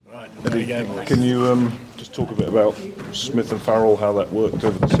Eddie, can you just talk a bit about Smith and Farrell, how that worked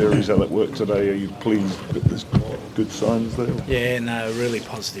over the series, how that worked today? Are you pleased that there's good signs there? Yeah, no, really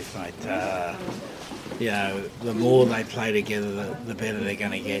positive, mate. The more they play together, the better they're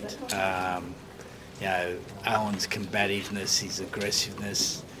going to get. Owen's combativeness, his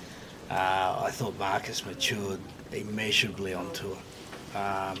aggressiveness. I thought Marcus matured immeasurably on tour.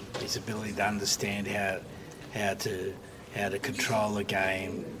 His ability to understand how to control the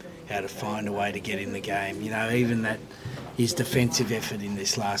game, how to find a way to get in the game. Even that his defensive effort in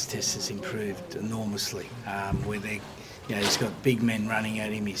this last test has improved enormously. Where he's got big men running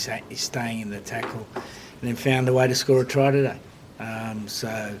at him, he's staying in the tackle, and then found a way to score a try today. That's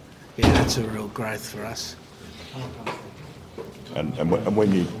a real growth for us. And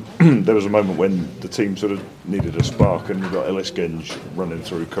when you there was a moment when the team sort of needed a spark, and you got Ellis Genge running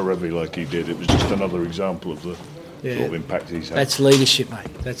through Karevi like he did. It was just another example of the sort of impact he's had. That's leadership,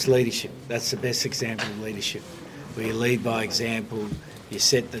 mate. That's leadership. That's the best example of leadership, where you lead by example, you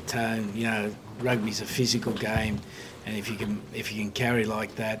set the tone. Rugby's a physical game, and if you can carry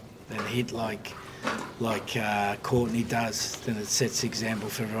like that and hit like Courtney does, then it sets the example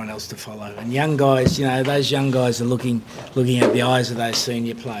for everyone else to follow. And young guys, those young guys are looking at the eyes of those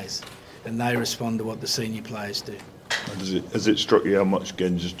senior players, and they respond to what the senior players do. Has it struck you how much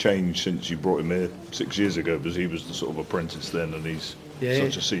Genge has changed since you brought him here 6 years ago? Because he was the sort of apprentice then, and he's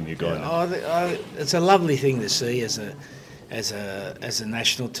such a senior guy now. It's a lovely thing to see as a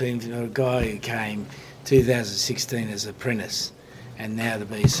national team. A guy who came 2016 as an apprentice, and now to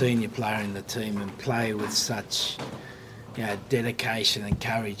be a senior player in the team and play with such dedication and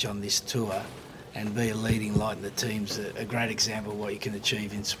courage on this tour and be a leading light in the team's a great example of what you can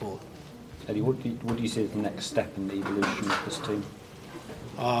achieve in sport. Eddie, what do you see as the next step in the evolution of this team?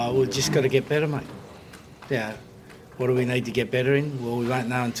 We've just got to get better, mate. Yeah. What do we need to get better in? Well, we won't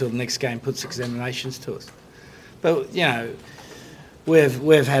know until the next game puts examinations to us. But,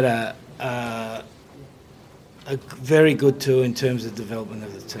 we've had a very good tour in terms of development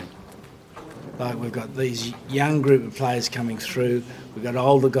of the team. Like, we've got these young group of players coming through. We've got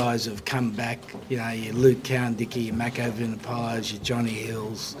older guys who have come back. Your Luke Cowan-Dickie, your Mako Vunipolos, your Johnny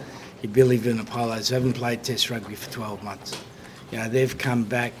Hills, your Billy Vunipolos, who haven't played Test rugby for 12 months. They've come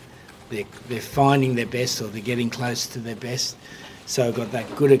back. They're finding their best, or they're getting close to their best. So we've got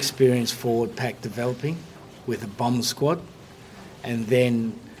that good experience forward pack developing with a bomb squad. And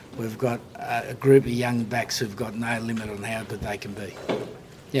then we've got a group of young backs who've got no limit on how good they can be.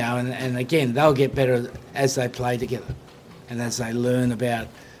 And again, they'll get better as they play together and as they learn about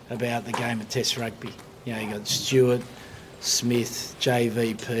the game of Test rugby. You've got Stewart, Smith,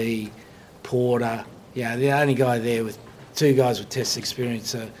 JVP, Porter. The only guy there with two guys with Test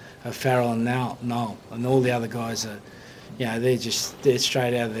experience are Farrell and Noel. And all the other guys are, they're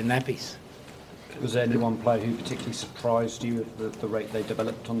straight out of their nappies. Was there any one player who particularly surprised you at the rate they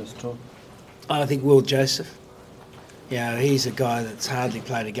developed on this tour? I think Will Joseph. He's a guy that's hardly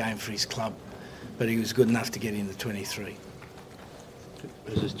played a game for his club, but he was good enough to get in the 23.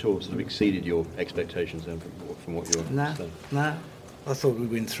 Has this tour sort of exceeded your expectations then from what you're saying? No. I thought we'd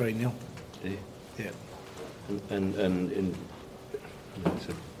win 3-0. Yeah. And it's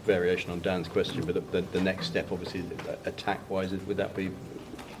a variation on Dan's question, but the next step, obviously, attack-wise, would that be...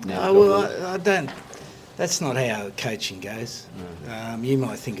 I don't. That's not how coaching goes. No. You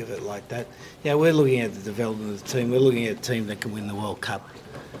might think of it like that. We're looking at the development of the team. We're looking at a team that can win the World Cup.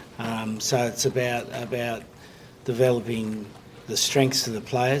 So it's about developing the strengths of the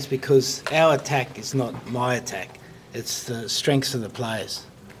players, because our attack is not my attack. It's the strengths of the players.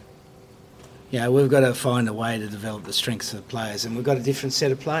 We've got to find a way to develop the strengths of the players, and we've got a different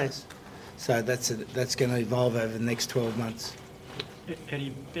set of players. So that's going to evolve over the next 12 months.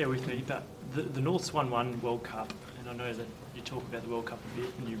 Eddie, bear with me, but the Norths won one World Cup, and I know that you talk about the World Cup a bit,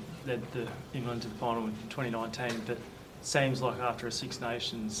 and you led England to the final in 2019, but it seems like after a Six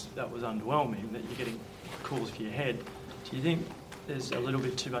Nations that was underwhelming, that you're getting calls for your head. Do you think there's a little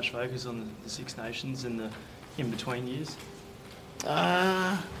bit too much focus on the Six Nations in the in-between years?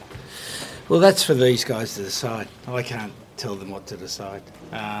 Well, that's for these guys to decide. I can't tell them what to decide.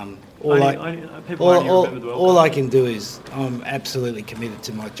 All I can do is I'm absolutely committed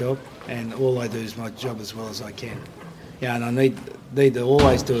to my job, and all I do is my job as well as I can. And I need to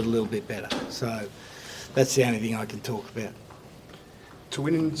always do it a little bit better. So that's the only thing I can talk about. To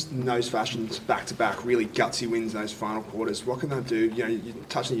win in those fashions, back-to-back, really gutsy wins in those final quarters, what can they do? You're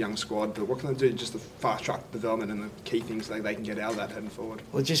touching a young squad, but what can they do just to fast-track development and the key things they can get out of that heading forward?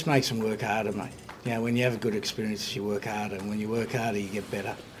 Well, it just makes them work harder, mate. When you have a good experience, you work harder, and when you work harder, you get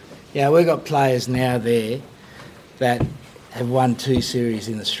better. We've got players now there that have won 2 series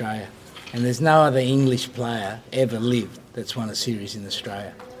in Australia. And there's no other English player ever lived that's won a series in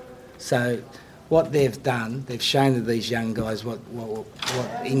Australia. So what they've done, they've shown to these young guys what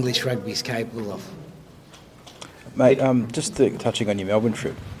English rugby is capable of. Mate, touching on your Melbourne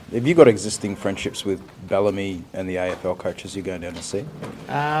trip, have you got existing friendships with Bellamy and the AFL coaches you're going down to see?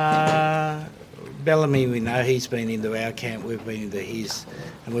 Bellamy, we know, he's been into our camp, we've been into his,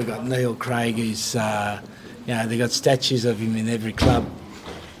 and we've got Neil Craig, who's, they've got statues of him in every club.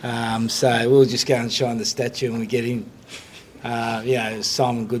 So we'll just go and shine the statue when we get in.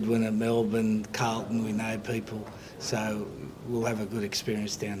 Simon Goodwin at Melbourne, Carlton, we know people, so we'll have a good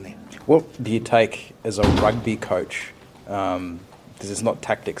experience down there. What do you take as a rugby coach? Because it's not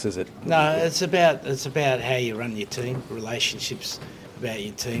tactics, is it? No, it's about how you run your team, relationships, about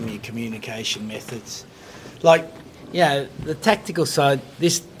your team, your communication methods. The tactical side,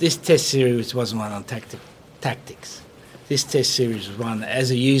 this test series wasn't one on tactics. This test series was one,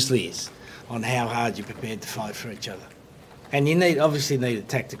 as it usually is, on how hard you're prepared to fight for each other. And you obviously need a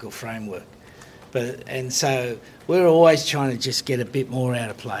tactical framework. And so we're always trying to just get a bit more out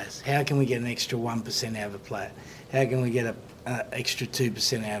of players. How can we get an extra 1% out of a player? How can we get an extra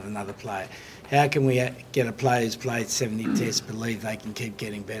 2% out of another player? How can we get a player who's played 70 tests believe they can keep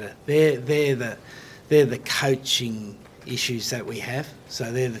getting better? They're the coaching issues that we have.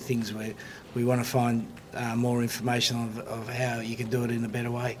 So they're the things we want to find more information of how you can do it in a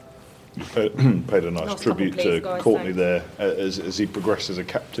better way. You paid a nice tribute to Courtney there. Has he progressed as a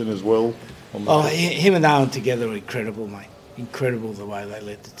captain as well? Him and Owen together are incredible, mate. Incredible the way they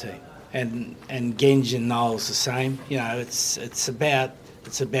led the team. And Genge and Noel's the same. You know, it's about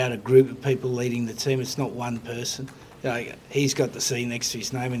a group of people leading the team. It's not one person. You know, he's got the C next to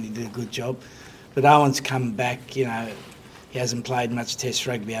his name and he did a good job. But Owen's come back. You know, he hasn't played much Test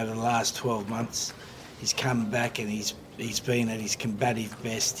rugby over the last 12 months. He's come back and he's been at his combative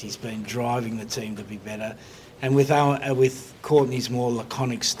best. He's been driving the team to be better. And with Courtney's more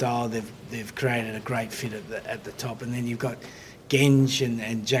laconic style, they've created a great fit at the top. And then you've got Genge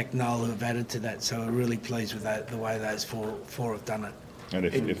and Jack Noel who have added to that. So we're really pleased with the way those four have done it. And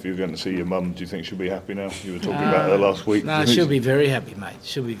if you're going to see your mum, do you think she'll be happy now? You were talking about her last week. No, she'll be very happy, mate.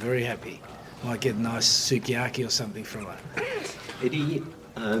 She'll be very happy. Might get a nice sukiyaki or something from her. Eddie,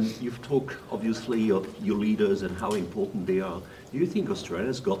 you've talked obviously of your leaders and how important they are. Do you think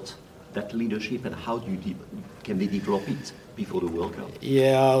Australia's got that leadership, and how can they develop it before the World Cup?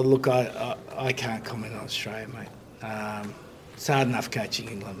 Yeah, look, I can't comment on Australia, mate. It's hard enough coaching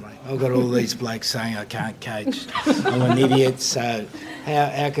England, mate. I've got all these blokes saying I can't coach. I'm an idiot, so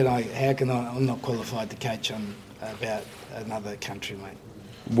how can I? I'm not qualified to coach on about another country, mate.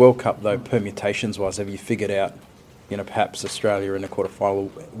 World Cup though, permutations-wise, have you figured out, perhaps Australia in a quarter-final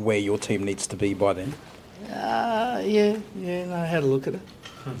where your team needs to be by then? I had a look at it,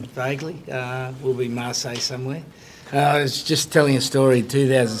 vaguely. We'll be Marseille somewhere. I was just telling a story in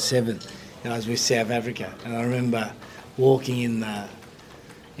 2007. I was with South Africa, and I remember walking in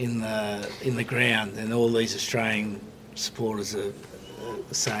the ground, and all these Australian supporters are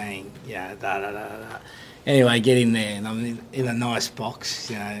saying, da da da da. Anyway, get in there, and I'm in a nice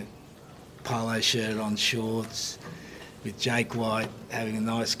box, polo shirt on, shorts, with Jake White having a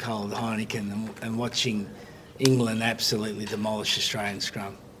nice cold Heineken and watching England absolutely demolish Australian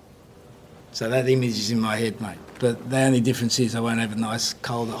scrum. So that image is in my head, mate. But the only difference is I won't have a nice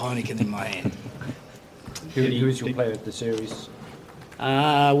cold Heineken in my hand. Who is your player of the series?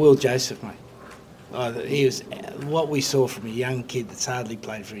 Will Joseph, mate. He was what we saw from a young kid that's hardly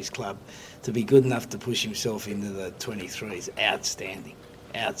played for his club to be good enough to push himself into the 23s. Outstanding.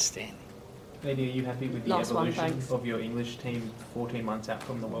 Eddie, are you happy with the evolution of your English team 14 months out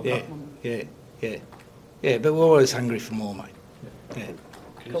from the World Cup? Yeah, but we're always hungry for more, mate. Yeah.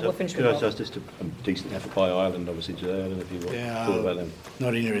 Could I suggest just a decent effort by Ireland, obviously, today? I don't know if you thought about them.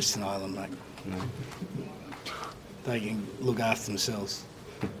 Not interested in Ireland, mate. No. They can look after themselves.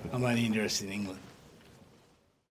 I'm only interested in England.